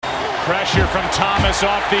Pressure from Thomas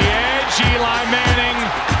off the edge. Eli Manning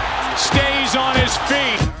stays on his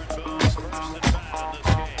feet.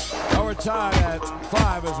 Now we're tied at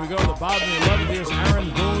 5 as we go to the bottom of the 11th. Here's Aaron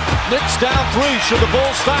Boone. Knicks down 3. Should the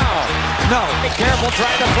Bulls foul? No. Be careful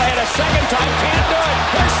trying to play it a second time. Can't do it.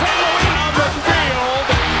 Here's St. Louis On the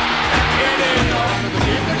field. It is.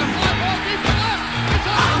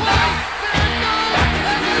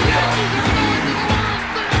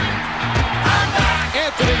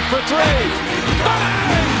 Anthony for 3.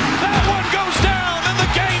 Bang! That one goes down, and the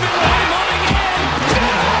game is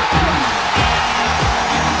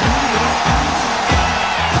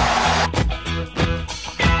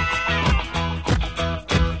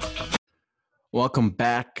Welcome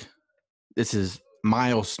back. This is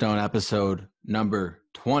milestone episode number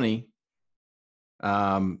 20.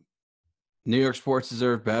 New York sports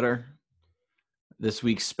deserve better. This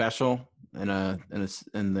week's special in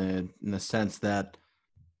the sense that,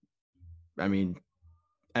 I mean,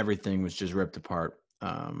 everything was just ripped apart.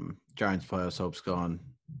 Giants playoffs hopes gone,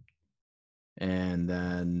 and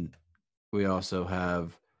then we also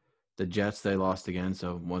have the Jets. They lost again,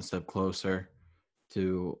 so one step closer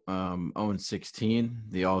to 0-16,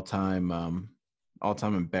 the all-time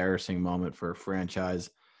embarrassing moment for a franchise.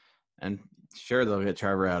 And sure, they'll get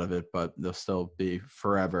Trevor out of it, but they'll still be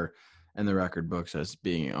forever in the record books as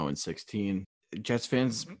being 0-16. Jets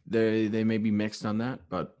fans, they may be mixed on that,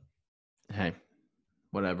 but hey,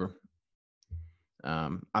 whatever.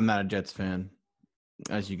 I'm not a Jets fan.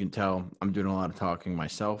 As you can tell, I'm doing a lot of talking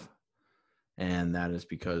myself, and that is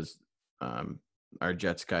because our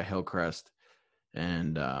Jets guy Hillcrest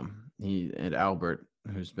and Albert,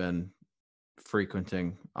 who's been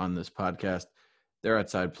frequenting on this podcast, they're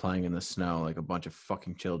outside playing in the snow like a bunch of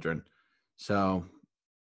fucking children. So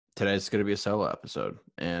today's going to be a solo episode,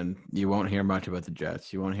 and you won't hear much about the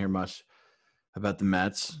Jets. You won't hear much about the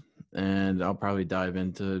Mets, and I'll probably dive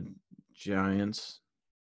into Giants,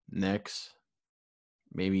 Knicks,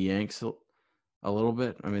 maybe Yanks a little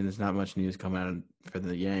bit. I mean, there's not much news coming out for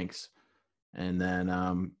the Yanks. And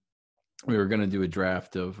then we were going to do a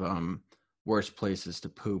draft of worst places to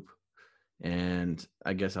poop, and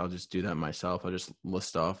I guess I'll just do that myself. I'll just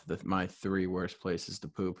list off my 3 worst places to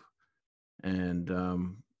poop, and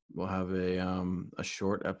we'll have a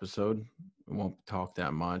short episode. We won't talk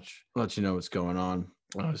that much. I'll let you know what's going on.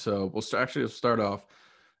 So we'll start off.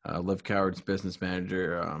 Liv Coward's business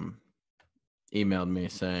manager emailed me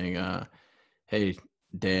saying, hey,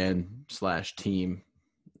 Dan/team,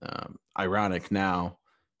 ironic now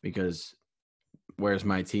because where's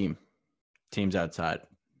my team? Team's outside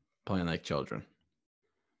playing like children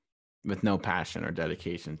with no passion or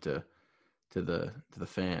dedication to the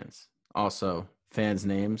fans. Also, our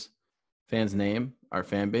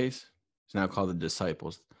fan base is now called the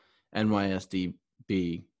Disciples,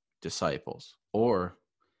 NYSDB Disciples. Or,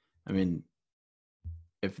 I mean,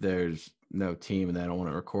 if there's no team and they don't want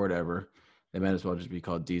to record ever, they might as well just be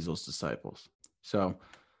called Diesel's Disciples. So,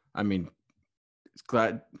 I mean,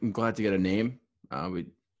 I'm glad to get a name.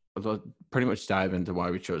 We'll pretty much dive into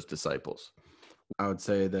why we chose Disciples. I would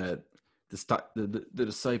say that the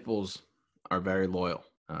Disciples are very loyal.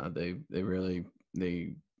 They really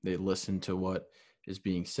listen to what is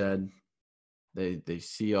being said. They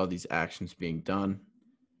see all these actions being done,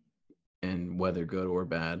 and whether good or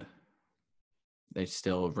bad, they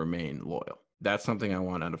still remain loyal. That's something I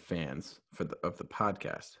want out of fans of the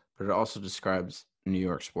podcast. But it also describes New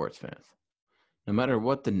York sports fans. No matter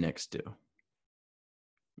what the Knicks do,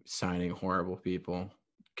 signing horrible people,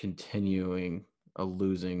 continuing a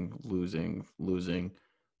losing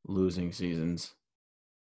seasons,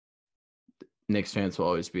 Knicks fans will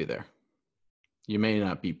always be there. You may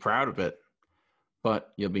not be proud of it,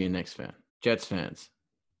 but you'll be a Knicks fan. Jets fans,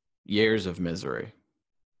 years of misery.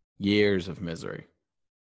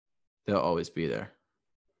 They'll always be there.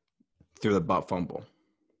 Through the butt fumble,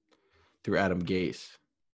 through Adam Gase,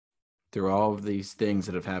 through all of these things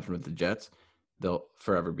that have happened with the Jets, they'll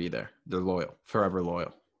forever be there. They're loyal, forever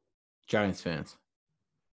loyal. Giants fans,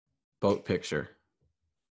 boat picture.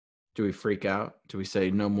 Do we freak out? Do we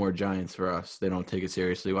say no more Giants for us? They don't take it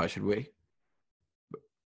seriously. Why should we?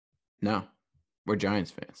 No, we're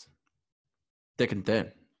Giants fans. Thick and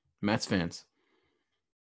thin. Mets fans.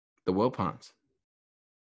 The Wilpons.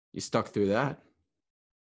 You stuck through that.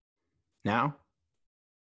 Now,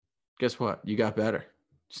 guess what? You got better.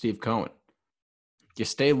 Steve Cohen. You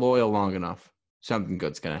stay loyal long enough, something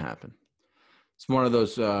good's going to happen. It's one of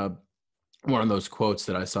those quotes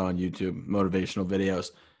that I saw on YouTube, motivational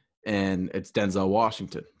videos, and it's Denzel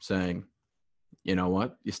Washington saying, you know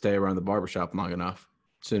what? You stay around the barbershop long enough,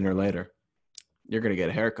 sooner or later, you're going to get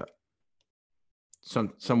a haircut.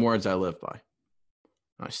 some words I live by.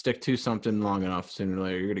 I stick to something long enough, sooner or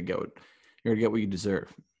later you're gonna get what you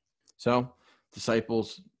deserve. So,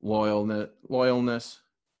 disciples, loyalty.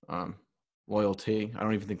 I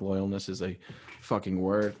don't even think loyalness is a fucking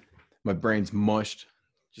word. My brain's mushed.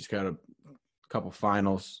 Just got a couple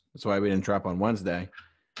finals. That's why we didn't drop on Wednesday,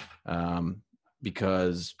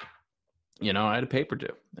 because I had a paper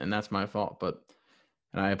due, and that's my fault.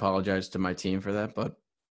 And I apologize to my team for that. But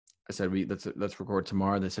I said let's record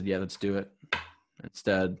tomorrow. They said, yeah, let's do it.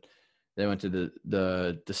 Instead, they went to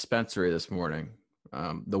the dispensary this morning,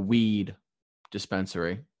 the weed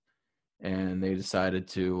dispensary, and they decided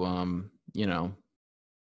to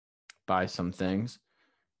buy some things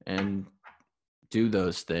and do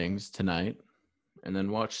those things tonight, and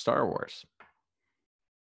then watch Star Wars.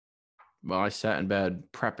 Well, I sat in bed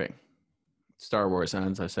prepping. Star Wars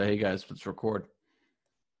ends. I say, hey guys, let's record.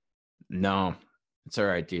 No, it's all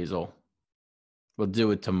right, Diesel. We'll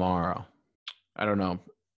do it tomorrow. I don't know.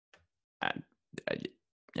 I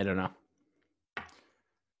don't know.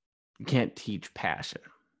 You can't teach passion.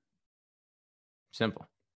 Simple.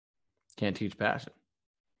 Can't teach passion.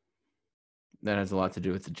 That has a lot to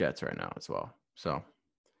do with the Jets right now as well. So,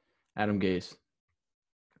 Adam Gase,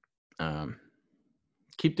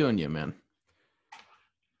 keep doing you, man.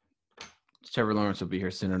 Trevor Lawrence will be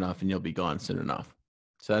here soon enough, and you'll be gone soon enough.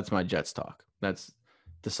 So that's my Jets talk. That's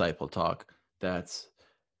disciple talk. That's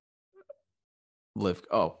Liv.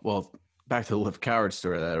 Oh, well, back to the Liv Coward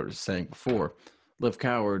story that I was saying before. Liv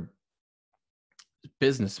Coward,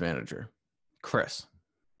 business manager, Chris,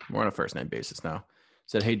 we're on a first name basis now,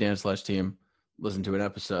 said, hey, Dan / team, listen to an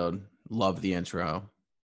episode. Love the intro.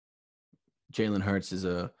 Jalen Hurts is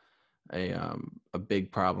a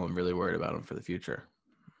big problem. I'm really worried about him for the future.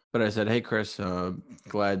 But I said, hey, Chris,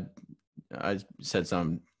 glad I said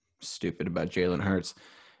something stupid about Jalen Hurts,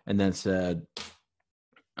 and then said,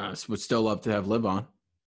 would still love to have Liv on,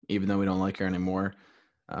 even though we don't like her anymore.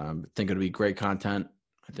 Think it would be great content.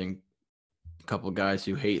 I think a couple of guys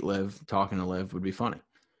who hate Liv talking to Liv would be funny.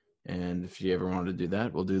 And if you ever wanted to do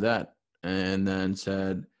that, we'll do that. And then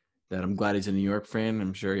said that I'm glad he's a New York fan.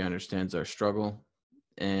 I'm sure he understands our struggle,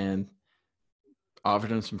 and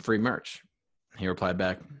offered him some free merch. He replied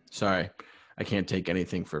back, sorry, I can't take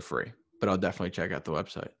anything for free, but I'll definitely check out the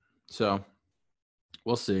website. So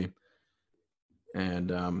we'll see.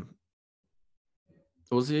 And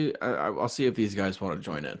we'll see. I'll see if these guys want to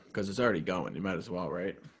join in, because it's already going. You might as well,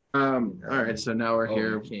 right? All right. So now we're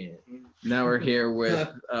here. Now we're here with,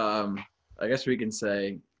 I guess we can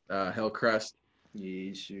say, Hillcrest.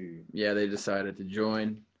 Yeah, sure. Yeah, they decided to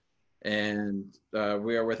join. And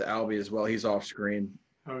we are with Albie as well. He's off screen.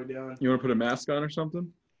 How are we doing? You want to put a mask on or something?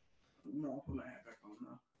 No, I'll put my hat back on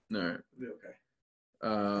now. All right. It'll be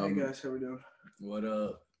okay. Hey guys, how we doing? What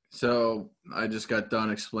up? So I just got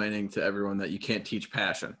done explaining to everyone that you can't teach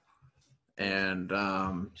passion. And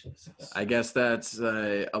I guess that's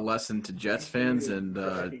a lesson to Jets fans and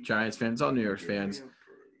Giants fans, all New York fans.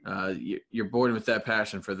 You're born with that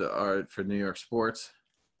passion for for New York sports.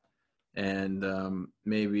 And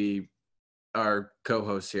maybe our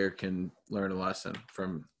co-host here can learn a lesson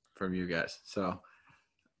from you guys. So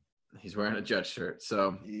he's wearing a Jets shirt.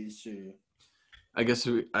 So I guess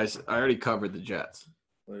I already covered the Jets.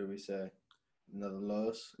 What did we say? Another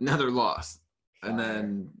loss? Another loss. Fire. And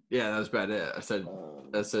then, yeah, that was about it. I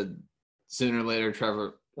said sooner or later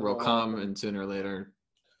Trevor will come, and sooner or later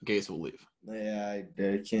Gase will leave. Yeah, I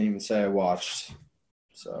can't even say I watched.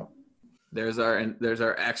 So there's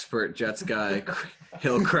our expert Jets guy,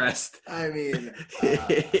 Hillcrest. I mean,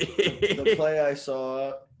 the play I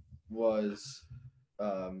saw was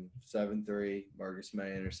 7-3, Marcus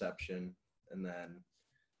May interception, and then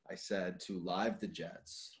I said to live the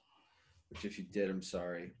Jets, which if you did, I'm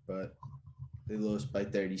sorry, but they lost by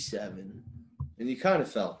 37, and you kind of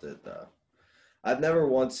felt it though. I've never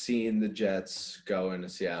once seen the Jets go into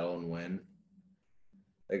Seattle and win.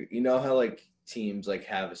 Like, you know how like teams like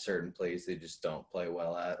have a certain place they just don't play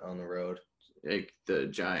well at on the road? Like the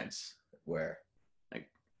Giants. Where? Like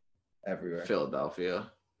everywhere.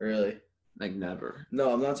 Philadelphia. Really? Like never.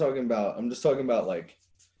 No, I'm just talking about like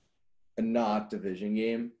a not division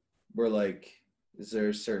game where like, is there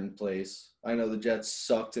a certain place? I know the Jets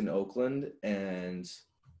sucked in Oakland and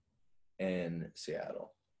in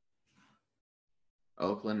Seattle.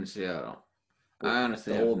 Oakland and Seattle. I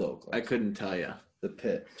honestly, the old Oakland. I couldn't tell you. The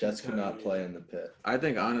pit. Jets could not play in the pit. I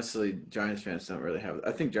think honestly, Giants fans don't really have.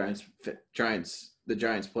 I think the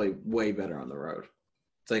Giants play way better on the road.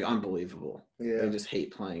 It's like unbelievable. Yeah. They just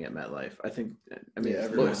hate playing at MetLife. I think. I mean,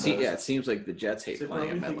 yeah, it seems like the Jets hate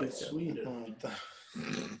playing at MetLife. Sweet.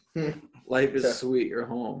 Life is sweet. You're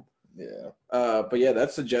home. Yeah. But yeah,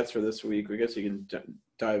 that's the Jets for this week. I guess you can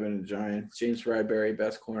dive into Giants. James Bradbury,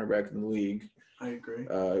 best cornerback in the league. I agree.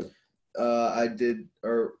 I did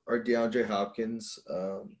our DeAndre Hopkins.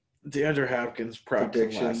 DeAndre Hopkins props from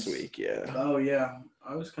Predictions. last week. Yeah. Oh, yeah.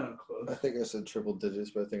 I was kind of close. I think I said triple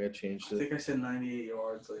digits, but I think I changed I it. think I said 98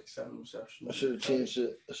 yards, like 7 receptions. I should have changed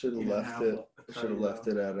it. I should have left it. I should have left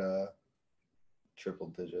it at triple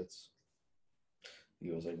digits. He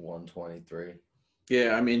was like 123.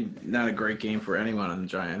 Yeah, I mean, not a great game for anyone on the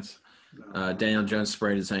Giants. No. Daniel Jones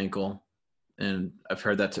sprained his ankle, and I've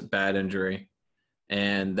heard that's a bad injury,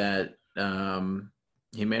 and that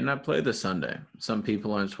he may not play this Sunday. Some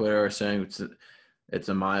people on Twitter are saying it's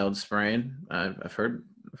a mild sprain. I've heard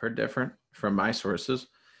different from my sources,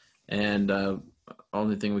 and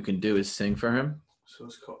only thing we can do is sing for him. So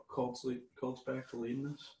is Colts back to leading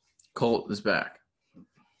this? Colt is back.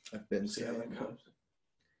 I've been See how saying that it. goes.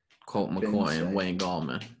 Colt Been McCoy saying. and Wayne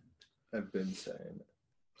Gallman. I've been saying it.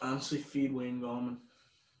 Honestly, feed Wayne Gallman.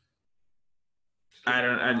 I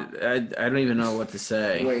don't even know what to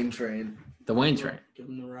say. Wayne train. The Wayne train. Give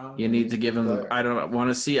him the rock. You need to give him the – I don't want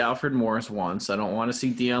to see Alfred Morris once. I don't want to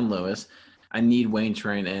see Deion Lewis. I need Wayne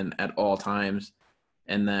Train in at all times.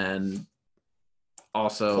 And then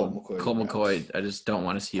also Colt McCoy. I just don't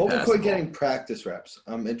want to see Colt pass McCoy the ball. getting practice reps.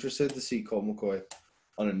 I'm interested to see Colt McCoy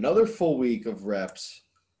on another full week of reps.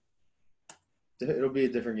 It'll be a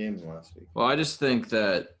different game than last week. Well, I just think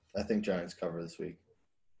that I think Giants cover this week.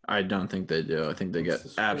 I don't think they do. I think they get What's the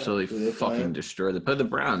spread? absolutely Who they fucking playing? destroyed. They play the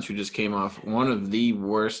Browns, who just came off one of the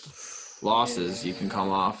worst losses you can come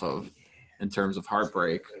off of in terms of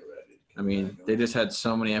heartbreak. I mean, they just had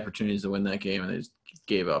so many opportunities to win that game, and they just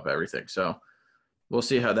gave up everything. So we'll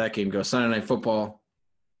see how that game goes. Sunday Night Football,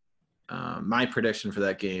 my prediction for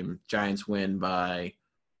that game, Giants win by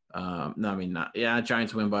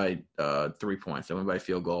Giants win by 3 points. They win by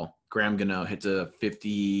field goal. Graham Gano hits a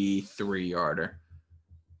 53-yarder.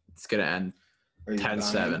 It's going to end Are you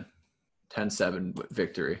 10-7. 10-7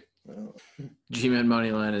 victory. buying? G-Man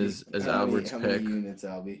Moneyline is Albert's how pick. many units,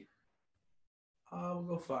 Albie? We'll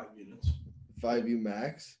go 5 units. 5U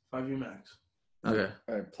max? 5U max. Okay.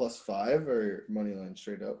 All right, +5 or money line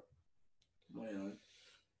straight up? Yeah.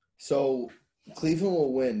 So Cleveland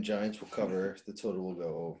will win. Giants will cover. The total will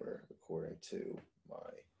go over, according to my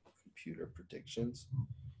computer predictions.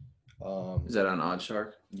 Is that on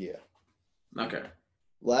OddsShark? Yeah. Okay.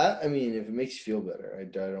 I mean, if it makes you feel better, I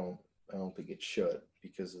don't think it should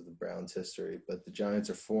because of the Browns' history. But the Giants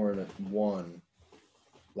are 4-1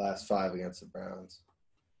 last 5 against the Browns.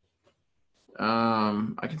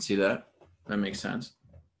 I can see that. That makes sense.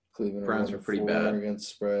 Cleveland Browns are were pretty 1-4 bad. against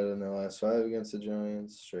spread in their last 5 against the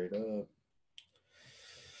Giants. Straight up.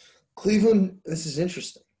 Cleveland. This is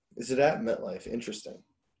interesting. Is it at MetLife? Interesting.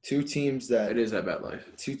 Two teams It is at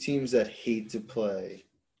MetLife. that hate to play,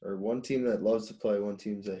 or one team that loves to play, one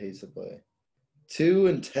team that hates to play.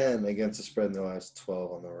 2-10 against the spread in their last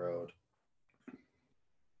 12 on the road.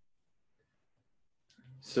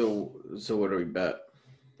 So what do we bet?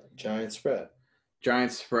 Giant spread.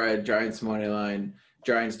 Giants spread, Giants money line,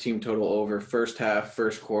 Giants team total over, first half,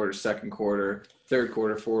 first quarter, second quarter, third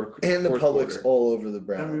quarter, fourth And the fourth public's quarter. all over the Every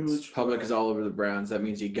Browns. which Public way. is all over the Browns. That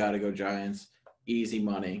means you got to go Giants. Easy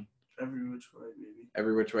money. Every which way, baby.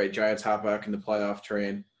 Every which way. Giants hop back in the playoff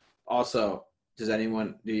train. Also, do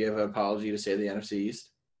you have an apology to say the NFC East?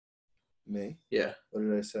 Me? Yeah. What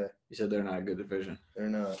did I say? You said they're not a good division. They're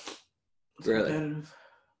not. It's Really? competitive.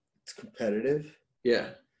 It's competitive. Yeah.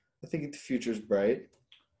 I think the future's bright.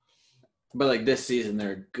 But like this season,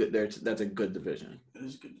 they're good. That's a good division. It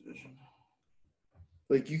is a good division.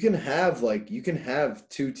 Like you can have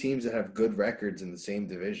two teams that have good records in the same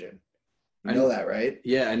division. You I know know. that, right?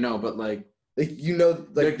 Yeah, I know, but like, Like Like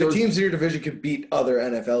the those- teams in your division could beat other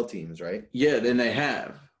NFL teams, right? yeah, then they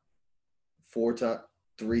have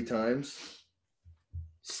 3 times.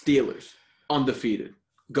 Steelers undefeated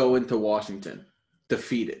go into Washington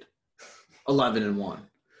defeated 11-1.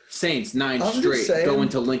 Saints 9 I'm just straight saying, go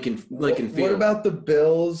into Lincoln Field. What about the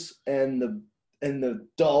Bills and the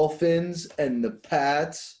Dolphins and the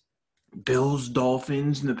Pats? Bills,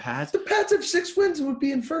 Dolphins, and the Pats? The Pats have 6 wins and would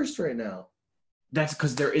be in first right now. That's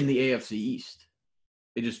because they're in the AFC East.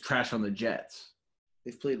 They just trash on the Jets,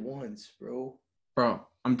 They've played once, bro. bro.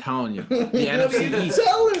 I'm telling you, The the NFC East.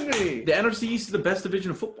 telling me. The NFC East is the best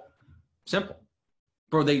division of football. Simple,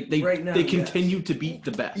 bro. They Right now, they yes. continue to beat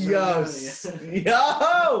the best. Yes.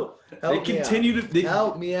 Yo. They Help me continue to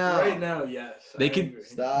Help me out. Right now, yes. They I can- agree.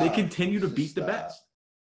 Stop. they continue to beat the Stop. best.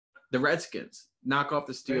 The Redskins knock off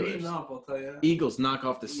the They're eating Steelers. up, I'll tell you. Eagles knock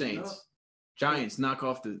off the Eating Saints. up. Giants knock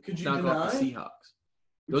off the Could you Seahawks.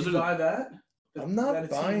 Would Those you are the- buy that? I'm not that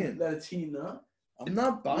it's buying. Heating, that it's heating up. I'm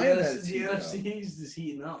not buying that. The It's heating up. NFC East is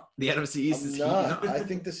heating up. The NFC East is I'm heating not. up. I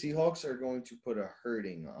think the Seahawks are going to put a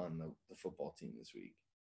hurting on the football team this week.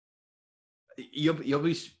 You'll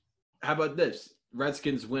be. How about this?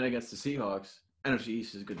 Redskins win against the Seahawks. NFC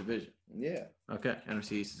East is a good division. Yeah, Okay,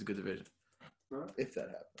 NFC East is a good division. if that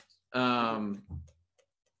happens.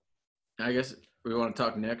 I guess we want to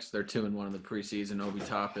talk next. They're 2-1 in the preseason. Obi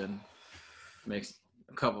Toppin makes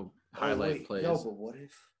a couple highlight plays. No, but what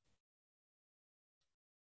if?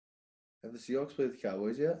 Have the Seahawks played the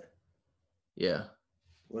Cowboys yet? Yeah,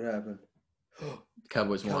 What happened?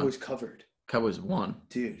 Cowboys won. Cowboys covered. Cowboys won.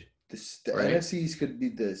 Dude, the Right. NFC East could be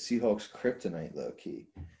the Seahawks' kryptonite, low key.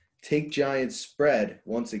 Take Giants spread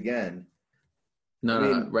once again. No, I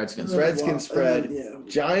no, mean, Redskins. Redskins spread. Yeah.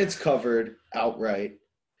 Giants covered outright.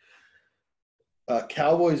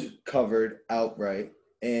 Cowboys covered outright.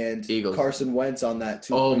 And Eagles. Carson Wentz on that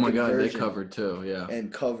two. Oh my God, they covered too. Yeah.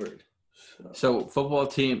 And covered. So football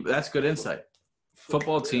team. That's good insight.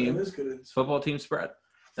 Football team. That is good. Football team spread.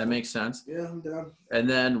 That makes sense. Yeah, I'm down. And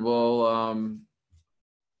then we'll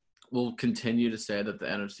continue to say that the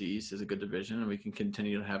NFC East is a good division, and we can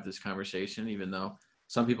continue to have this conversation, even though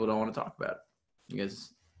some people don't want to talk about it.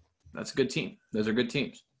 Because that's a good team. Those are good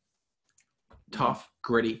teams. Tough,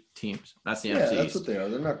 gritty teams. That's the Yeah, NFC that's East. what they are.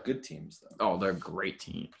 They're not good teams, though. Oh, they're great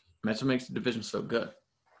teams. That's what makes the division so good.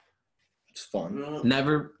 It's fun.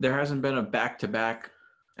 There hasn't been a back-to-back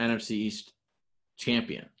NFC East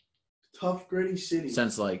champion Tough, gritty cities.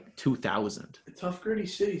 since like 2000, Tough, gritty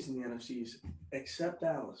cities in the NFC East, except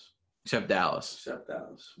Dallas. except Dallas. Except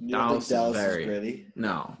Dallas. You don't think Dallas is Dallas very- is gritty?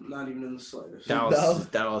 No, Not even in the slightest.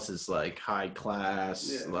 Dallas is like high class.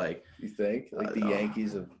 Yeah. Like, You think? Like the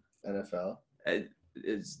Yankees of NFL?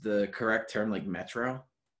 is the correct term like metro?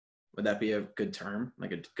 Would that be a good term?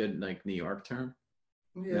 Like a good like New York term?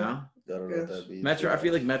 Yeah. No, I don't know what that'd be. metro. I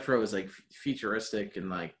feel like metro is like futuristic and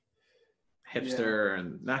like hipster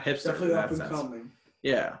and not hipster. Definitely in up that and sense. coming.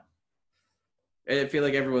 Yeah, I feel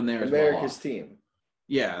like everyone there is America's well off. team.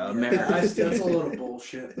 Yeah, Yeah, America. that's a little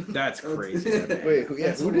bullshit. That's crazy. Wait,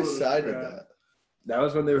 That's a who little decided crap. that? That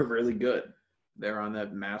was when they were really good. They were on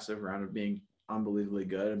that massive round of being unbelievably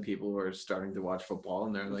good, and people were starting to watch football,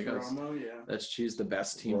 and they're like, Romo, yeah. let's choose the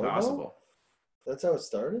best team Romo? possible. That's how it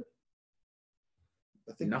started?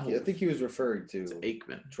 I think he was referring to It's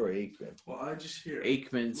Aikman. Troy Aikman. Well, I just hear.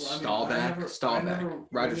 Aikman, Well, I mean, Roger I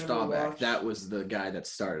never Staubach. watched- That was the guy that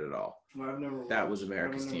started it all. Well, I've never That was watched-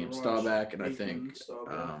 America's I've team. never Staubach, and I watched think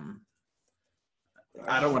Staubach.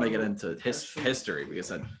 I don't want to get just into history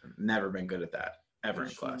because I've never been good at that ever in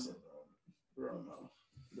just class. remember, Romo.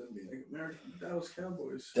 That'd be like American Dallas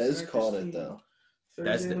Cowboys. Des America's called it, team. though.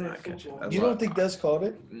 Thursday did night not catch it. football. That's You don't think Des called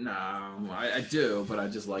it? No, I do, but I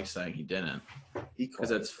just like saying he didn't He called because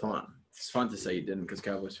that's it, though. fun. It's fun to say he didn't because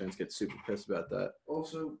Cowboys fans get super pissed about that.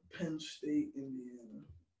 Also, Penn State, Indiana.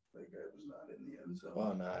 That guy was not in the end zone.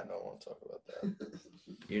 Oh, no, I don't want to talk about that.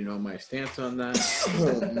 You know my stance on that.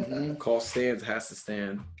 Mhm. Call stands has to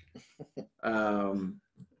stand.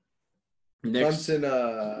 Next,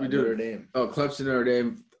 Clemson, we do- Notre Dame. Clemson, Notre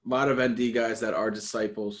Dame. A lot of ND guys that are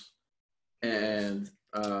disciples, and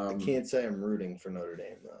I can't say I'm rooting for Notre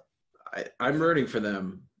Dame, though. I'm rooting for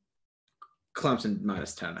them. Clemson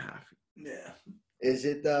minus 10.5. Yeah. Is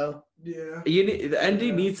it, though? Yeah. The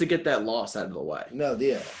ND needs to get that loss out of the way. No,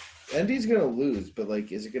 yeah. ND's going to lose, but,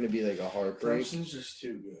 like, is it going to be, like, a heartbreak? Clemson's just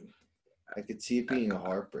too good. I could see it being a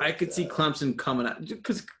heartbreak. I could see though. Clemson coming out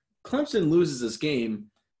because Clemson loses this game.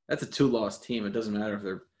 That's a 2-loss team. It doesn't matter if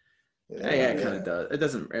they're. Yeah, it kind of does. It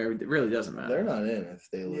doesn't. It really doesn't matter. They're not in if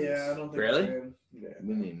they lose. Yeah, I don't think Really? they're in. Yeah. I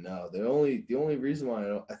mean, no. The only reason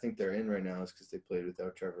why I think they're in right now is because they played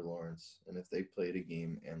without Trevor Lawrence, and if they played a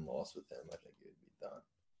game and lost with him, I think it would be done.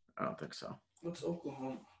 I don't think so. What's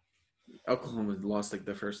Oklahoma? Oklahoma lost like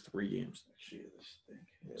the first 3 games. Actually, this thing.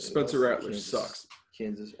 Yeah, they Spencer lost to Rattler Kansas- sucks.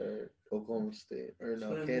 Kansas or Oklahoma State or no,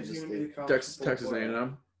 So then Kansas who's gonna be the State. college Texas football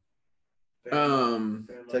A&M.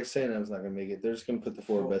 Bama. Texas A&M's not gonna make it. They're just gonna put the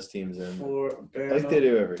 4 best teams in, Bama, like they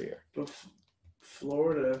do every year. but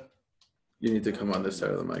Florida, You need to come on this side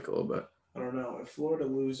of the mic a little bit. I don't know. If Florida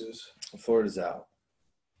loses, Florida's out.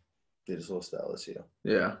 They just lost to LSU.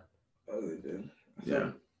 Yeah. oh, they did. I Yeah.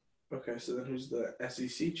 thought- Okay, so then who's the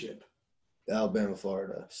SEC chip? Alabama,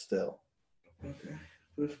 Florida, still. Okay.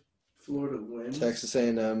 If Florida wins, Texas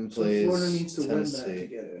A&M so plays Florida needs to win that to Tennessee.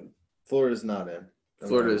 get in. Florida's not in. No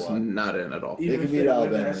Florida's matter what. not in at all. They Even could if beat they win the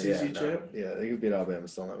Alabama. SEC Yeah, chip? yeah, they could beat Alabama,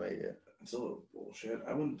 still not make it. It's a little bullshit.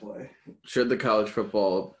 I wouldn't play. Should the college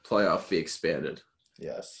football playoff be expanded?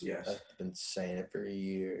 Yes. Yes. I've been saying it for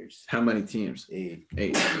years. How many teams? 8.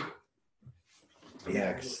 8.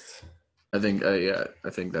 Next. I think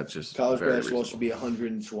that's just College very basketball reasonable. should be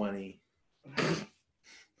 120.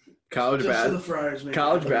 College Just so the Friars make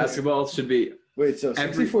it. basketball should be. Wait, so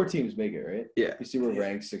Every- 64 teams make it, right? Yeah. You see we're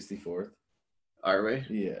ranked 64th? Are we?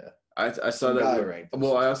 Yeah. I saw Some guy that. ranked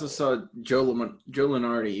Well, I us. also saw Joe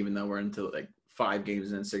Lunardi, even though we're into like 5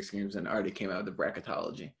 games in, 6 games in, already came out with the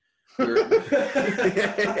bracketology.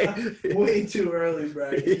 Way too early,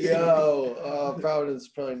 Brad. Yo, Providence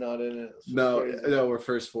probably not in it. It's crazy. No, we're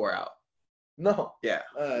first 4 out. No. Yeah.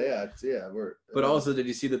 We're. But also, did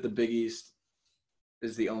you see that the Big East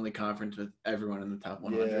is the only conference with everyone in the top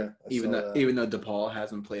 100? Yeah, I even saw though that. even though DePaul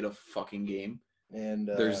hasn't played a fucking game, And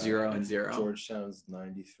they're 0-0. Georgetown's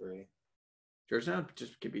 93. Georgetown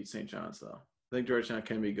just could beat St. John's though. I think Georgetown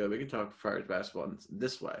can be good. We can talk Friars basketball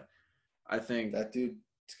this way. I think. That dude,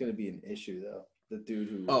 it's gonna be an issue though. The dude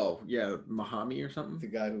who. Oh yeah, Mahami or The something.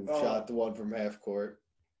 guy who Oh. shot the one from half court.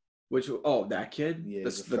 That kid. Yeah.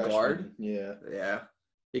 the freshman. guard. Yeah. Yeah,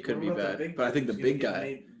 he could What be about the bad. big But I guy? think the He's big gonna guy.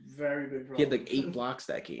 give Nate very big He had like problems. 8 blocks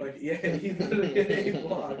that game. Like, yeah, he literally had 8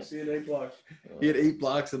 blocks. He had 8 blocks. He had 8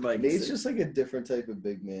 blocks and like. Nate's just like a different type of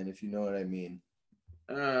big man, if you know what I mean.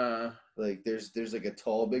 Like there's like a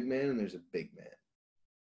tall big man and there's a big man.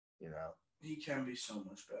 You know. He can be so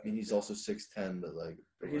much better. I mean, he's also 6'10", but like.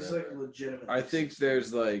 He's whatever. like legitimate. I think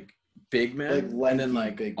there's like big men Like and then lanky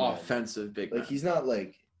like big men. offensive big men. Like he's not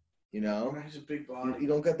like, you know. He's a big body. You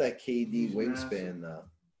don't got that KD He's wingspan massive. though.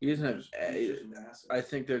 He doesn't have. He's just massive. I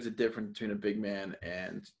think there's a difference between a big man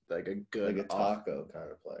and like a good. Like a taco kind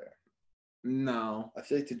of player. No. I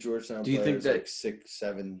feel like the Georgetown Do you player think is that- like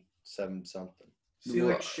 6'7", 7 something. See,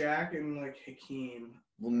 like Shaq and like Hakeem.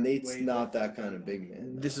 Well, Nate's Way not different that kind of than big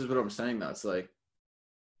man. This is what I'm saying though. It's like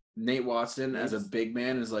Nate Watson as a big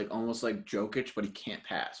man is like almost like Jokic, but he can't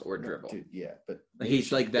pass or dribble. Dude, yeah, but Like,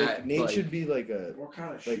 he's like that. Nate like, should be like a What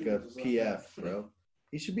kind of like shoes a does that PF, have? bro.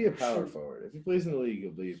 He should be a power forward. If he plays in the league,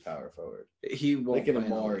 he'll be a power forward, he won't like an play in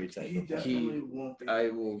the Amari league. type He of player. definitely won't be. I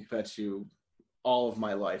will bet you all of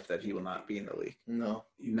my life that he will not be in the league. No,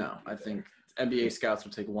 He No, won't be I there. think NBA scouts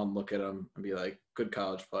will take one look at him and be like, "Good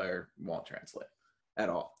college player, won't translate at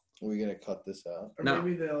all." are we gonna cut this out? Or No.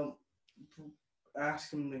 maybe they'll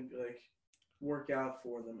ask him to like work out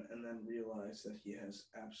for them and then realize that he has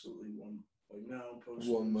absolutely post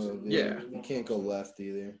One move. Yeah. You can't go left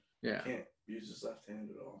either. Yeah, Can't use his left hand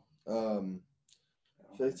at all.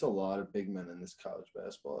 I feel like it's a lot of big men in this college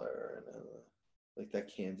basketball era right now. Like that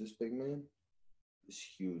Kansas big man is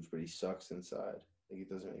huge, but he sucks inside. Like it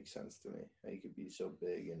doesn't make sense to me. How you could be so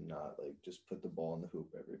big and not like just put the ball in the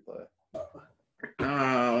hoop every play.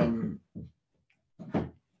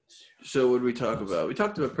 So what did we talk about? We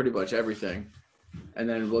talked about pretty much everything, and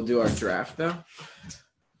then we'll do our draft now.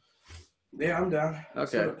 Yeah, I'm down.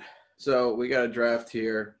 Okay. So we got a draft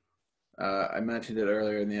here. I mentioned it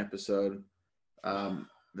earlier in the episode.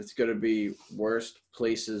 It's going to be worst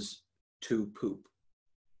places to poop.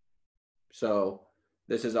 So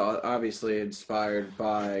this is obviously inspired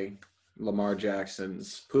by Lamar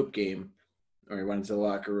Jackson's poop game, where he went into the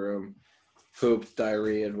locker room, pooped,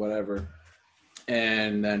 diarrhea, and whatever,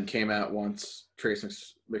 and then came out once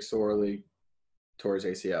Trace McSorley tore his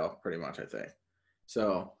ACL, pretty much, I think.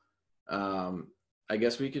 So I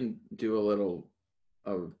guess we can do a little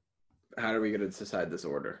of how are we going to decide this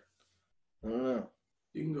order? I don't know.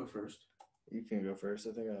 You can go first. You can go first.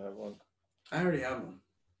 I think I have one. I already have one.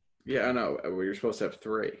 Yeah, I know. Well, you're supposed to have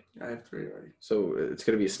 3. I have 3 already. So it's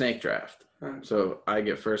going to be a snake draft. All right. So I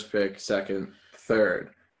get first pick, second,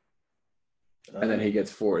 third, and then he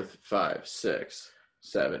gets 4th, 5, 6,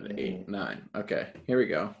 7, 8, 9. Okay, here we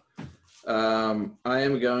go. I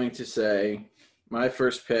am going to say my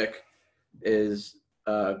first pick is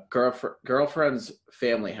girlfriend's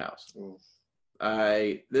family house. Ooh.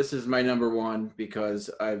 This is my number 1 because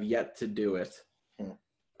I've yet to do it.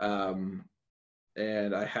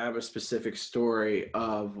 And I have a specific story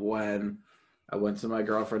of when I went to my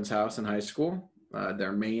girlfriend's house in high school,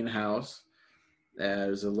 their main house. It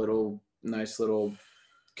was a nice little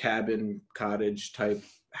cabin, cottage type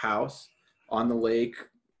house on the lake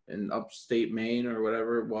in upstate Maine or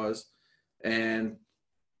whatever it was. And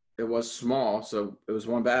it was small, so it was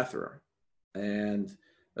 1 bathroom. And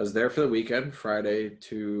I was there for the weekend, Friday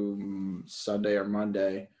to Sunday or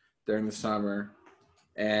Monday during the summer.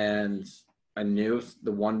 And I knew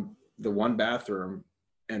the one bathroom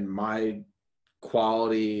and my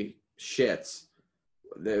quality shits.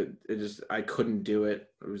 I couldn't do it.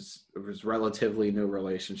 It was relatively new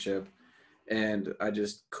relationship, and I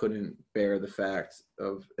just couldn't bear the fact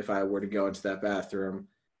of if I were to go into that bathroom,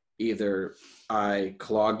 either I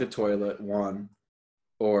clog the toilet, 1,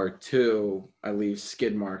 or 2, I leave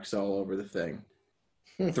skid marks all over the thing.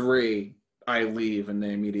 3, I leave and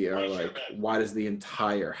they immediately are like, why does the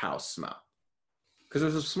entire house smell? Because it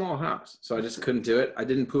was a small house. So I just couldn't do it. I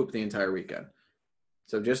didn't poop the entire weekend.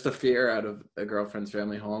 So just the fear out of a girlfriend's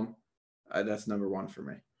family home, that's number one for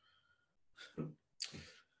me.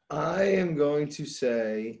 I am going to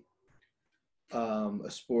say a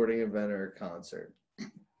sporting event or a concert.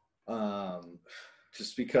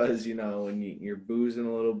 Just because, when you're boozing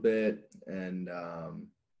a little bit and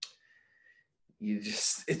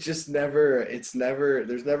there's never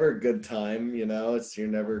a good time, you're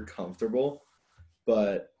never comfortable.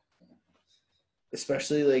 But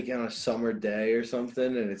especially like on a summer day or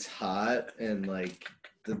something and it's hot and like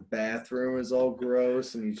the bathroom is all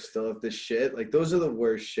gross and you still have to shit, like those are the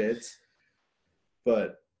worst shits.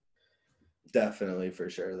 But definitely for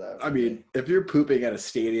sure that. I mean, if you're pooping at a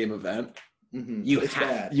stadium event, you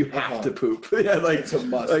have to poop. Yeah, like it's a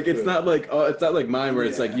must. Like it's not like mine where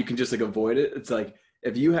it's like you can just like avoid it. It's like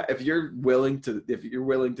if you're willing to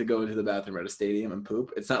go into the bathroom at a stadium and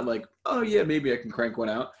poop, it's not like, oh yeah, maybe I can crank one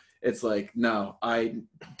out. It's like, no, I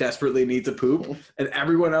desperately need to poop, and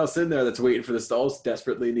everyone else in there that's waiting for the stalls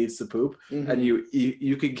desperately needs to poop, and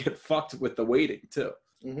you could get fucked with the waiting too.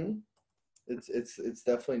 It's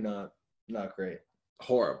definitely not great.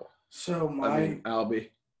 Horrible. So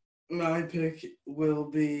my pick will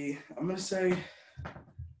be, I'm gonna say,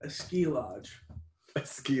 a ski lodge. A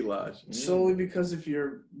ski lodge. Solely because if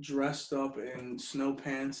you're dressed up in snow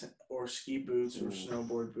pants or ski boots or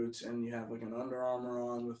snowboard boots and you have like an Under Armour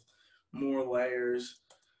on with more layers,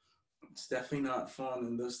 it's definitely not fun.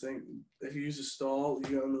 And those things, if you use a stall,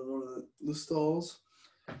 you go into one of the stalls,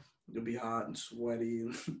 you'll be hot and sweaty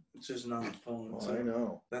and it's just not fun. Oh, so I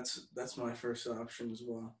know. That's my first option as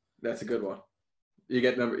well. That's a good one. You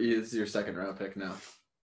get this is your second round pick now.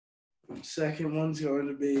 Second one's going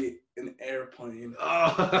to be an airplane.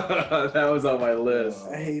 Oh, that was on my list.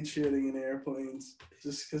 I hate shitting in airplanes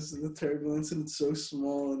just because of the turbulence and it's so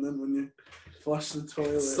small. And then when you flush the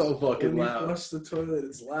toilet, it's so fucking loud. When you flush the toilet,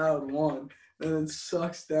 it's loud, and it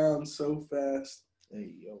sucks down so fast.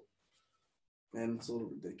 Hey, yo. And it's a little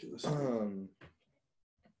ridiculous. You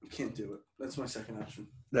can't do it. That's my second option.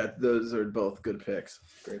 Those are both good picks.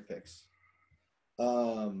 Great picks.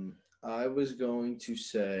 I was going to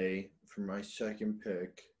say for my second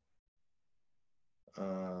pick,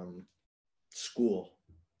 school.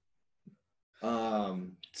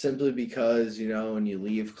 Simply because, when you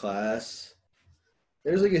leave class,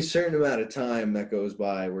 there's like a certain amount of time that goes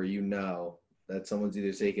by where that someone's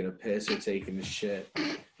either taking a piss or taking a shit.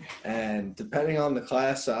 And depending on the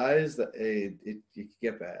class size, it could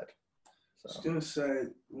get bad. So. I was going to say,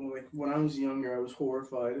 like, when I was younger, I was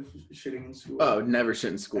horrified of shitting in school. Oh, never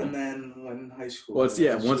shit in school. And then when high school... Well,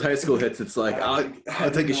 once high school hits, it's like, I'll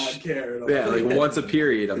take a shit. Care at all. Yeah, like once a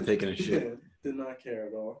period, I'm taking a shit. Yeah, did not care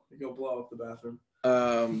at all. I go blow up the bathroom.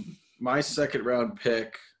 My second round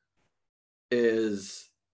pick is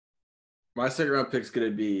going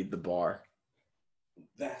to be the bar.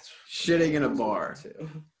 That's shitting in a bar.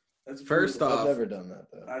 That's First off, I've never done that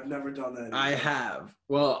though. I've never done that either. I have.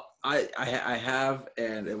 Well, I have,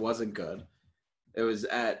 and it wasn't good. It was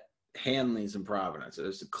at Hanley's in Providence. It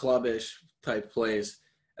was a clubbish type place,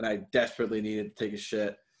 and I desperately needed to take a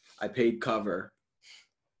shit. I paid cover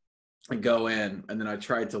and go in, and then I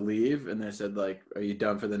tried to leave, and they said, like, are you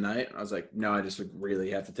done for the night? And I was like, no, I just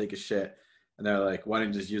really have to take a shit. And they're like, why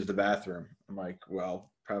don't you just use the bathroom? I'm like,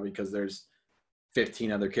 well, probably because there's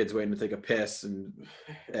 15 other kids waiting to take a piss, and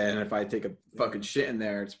if I take a fucking shit in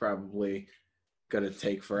there, it's probably gonna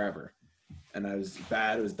take forever. And I was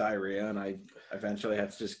bad. It was diarrhea, and I eventually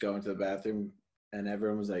had to just go into the bathroom, and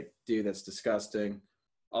everyone was like, dude, that's disgusting.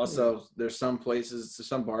 Also, there's some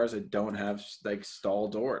bars that don't have like stall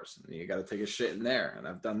doors. You got to take a shit in there, and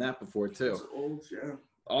I've done that before too. It's old, yeah.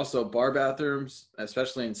 Also, bar bathrooms,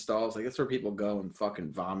 especially in stalls, like that's where people go and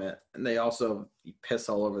fucking vomit, and they also piss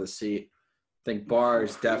all over the seat. I think bar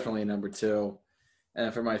is definitely number 2.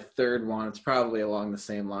 And for my third one, it's probably along the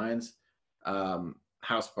same lines.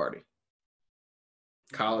 House party.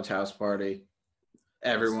 College house party.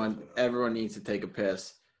 Everyone needs to take a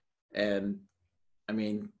piss. And, I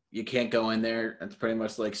mean, you can't go in there. It's pretty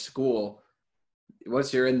much like school.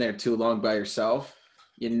 Once you're in there too long by yourself,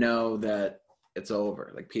 you know that it's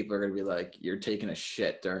over. Like, people are going to be like, you're taking a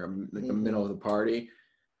shit during like, the middle of the party.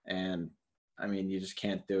 And, I mean, you just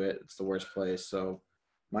can't do it. It's the worst place. So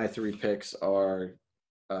my 3 picks are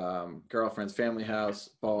girlfriend's family house,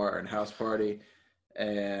 bar, and house party.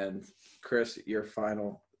 And Chris, your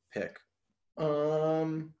final pick. I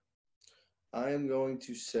am going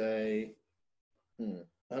to say,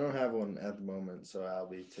 I don't have one at the moment, so I'll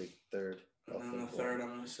be take third. And then the third, I'm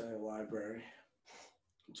going to say library.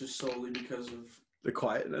 just solely because of The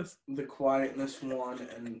quietness. the quietness, one,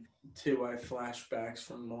 and two, I have flashbacks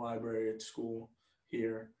from the library at school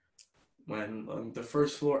here when the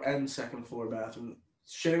first floor and second floor bathroom,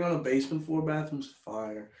 shitting on a basement floor bathroom's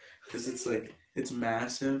fire because it's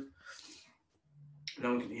massive. No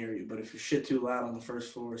one can hear you, but if you shit too loud on the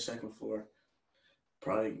first floor or second floor,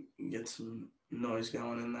 probably get some noise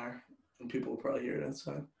going in there, and people will probably hear it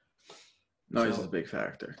outside. Noise So, is a big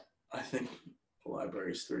factor. I think the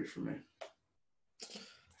library's 3 for me.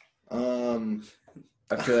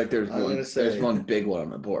 I feel like there's I'm one. gonna say- There's one big one on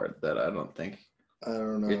the board that I don't think. I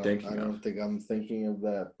don't know. You're thinking I don't of. think I'm thinking of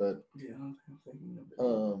that, but Yeah, I'm thinking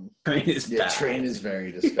of it. Train is yeah, bad. train is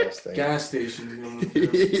very disgusting. Gas stations going through.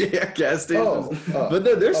 Yeah, gas stations. But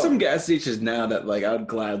there's some gas stations now that like I would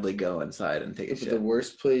gladly go inside and take a But shit. the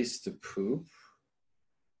worst place to poop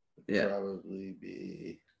would Yeah. probably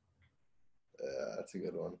be. That's a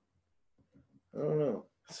good one. I don't know.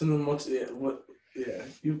 So then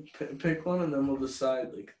you pick one and then we'll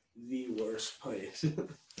decide like the worst place.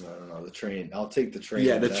 I don't know. The train. I'll take the train.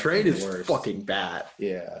 Yeah, the That's train is worst. fucking bad.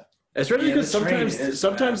 Yeah. Especially Yeah, because the train is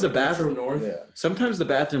sometimes bad. the bathroom North. Yeah. sometimes the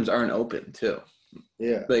bathrooms aren't open too.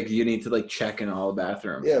 Yeah. Like you need to like check in all the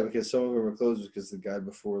bathrooms. Yeah, because some of them are closed because the guy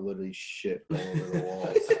before literally shit all over the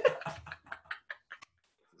walls.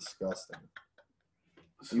 Disgusting.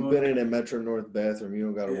 You've been in a Metro North bathroom, you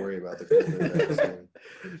don't got to worry about the COVID vaccine.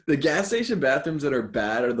 The gas station bathrooms that are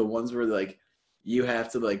bad are the ones where like you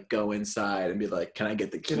have to like go inside and be like, "Can I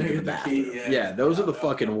get the key Can I to the get the bathroom?" key? Yeah, those are the Yeah.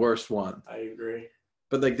 fucking worst ones. I agree.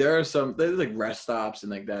 But like there's like rest stops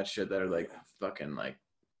and like that shit that are like fucking like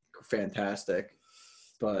fantastic.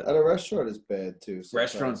 But At a restaurant is bad too. sometimes.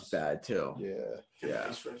 restaurants bad too. Yeah.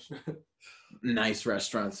 Yeah. Nice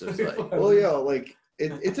restaurants is like Well, yeah, like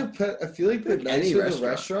it depends. I feel like the Like any nicer the restaurant.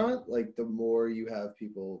 restaurant, like the more you have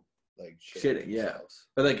people like Shitting, yeah. themselves.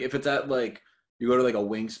 but like if it's at like you go to like a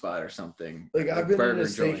wing spot or something. Like I've been in a burger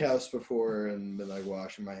joint, steakhouse before and been like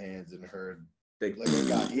washing my hands and heard they- like a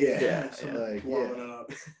guy, yeah, Yeah. like Warming yeah. it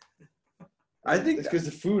up. I think It's because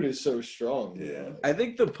the food is so strong. Yeah. I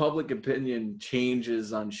think the public opinion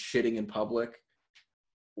changes on shitting in public.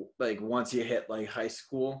 Like once you hit like high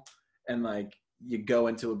school and like you go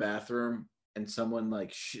into a bathroom and someone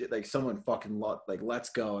like someone fucking like lets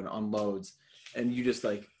go and unloads and you just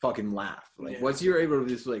like fucking laugh. Like Yeah. once you're able to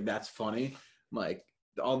just like that's funny, like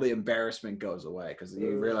all the embarrassment goes away because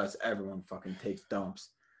you realize everyone fucking takes dumps.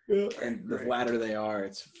 Yeah. And the Right. flatter they are,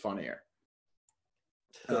 it's funnier.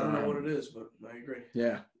 I don't know what it is, but I agree.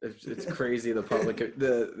 Yeah, it's crazy. The public,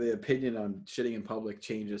 the opinion on shitting in public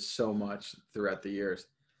changes so much throughout the years.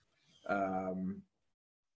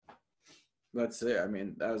 That's it. I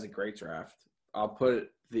mean, that was a great draft. I'll put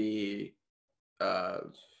the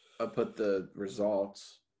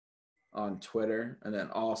results on Twitter and then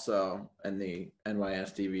also in the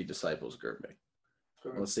NYSDB Disciples grouping.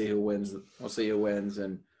 We'll see who wins. We'll see who wins,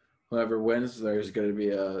 and whoever wins, there's going to be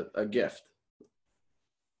a gift.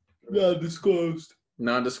 Undisclosed.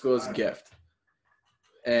 Non-disclosed gift.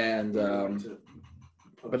 And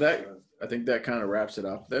but I think that kind of wraps it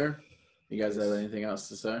up there. You guys have anything else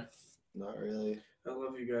to say? Not really. I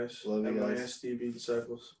love you guys. Love you guys. NYSDB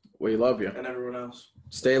Disciples. We love you. And everyone else.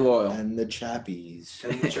 Stay loyal. And the chappies.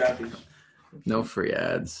 And the chappies. No free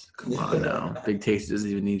ads. Come on now. Big Tasty doesn't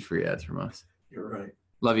even need free ads from us. You're right.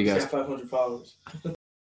 Love you He's guys. got 500 followers.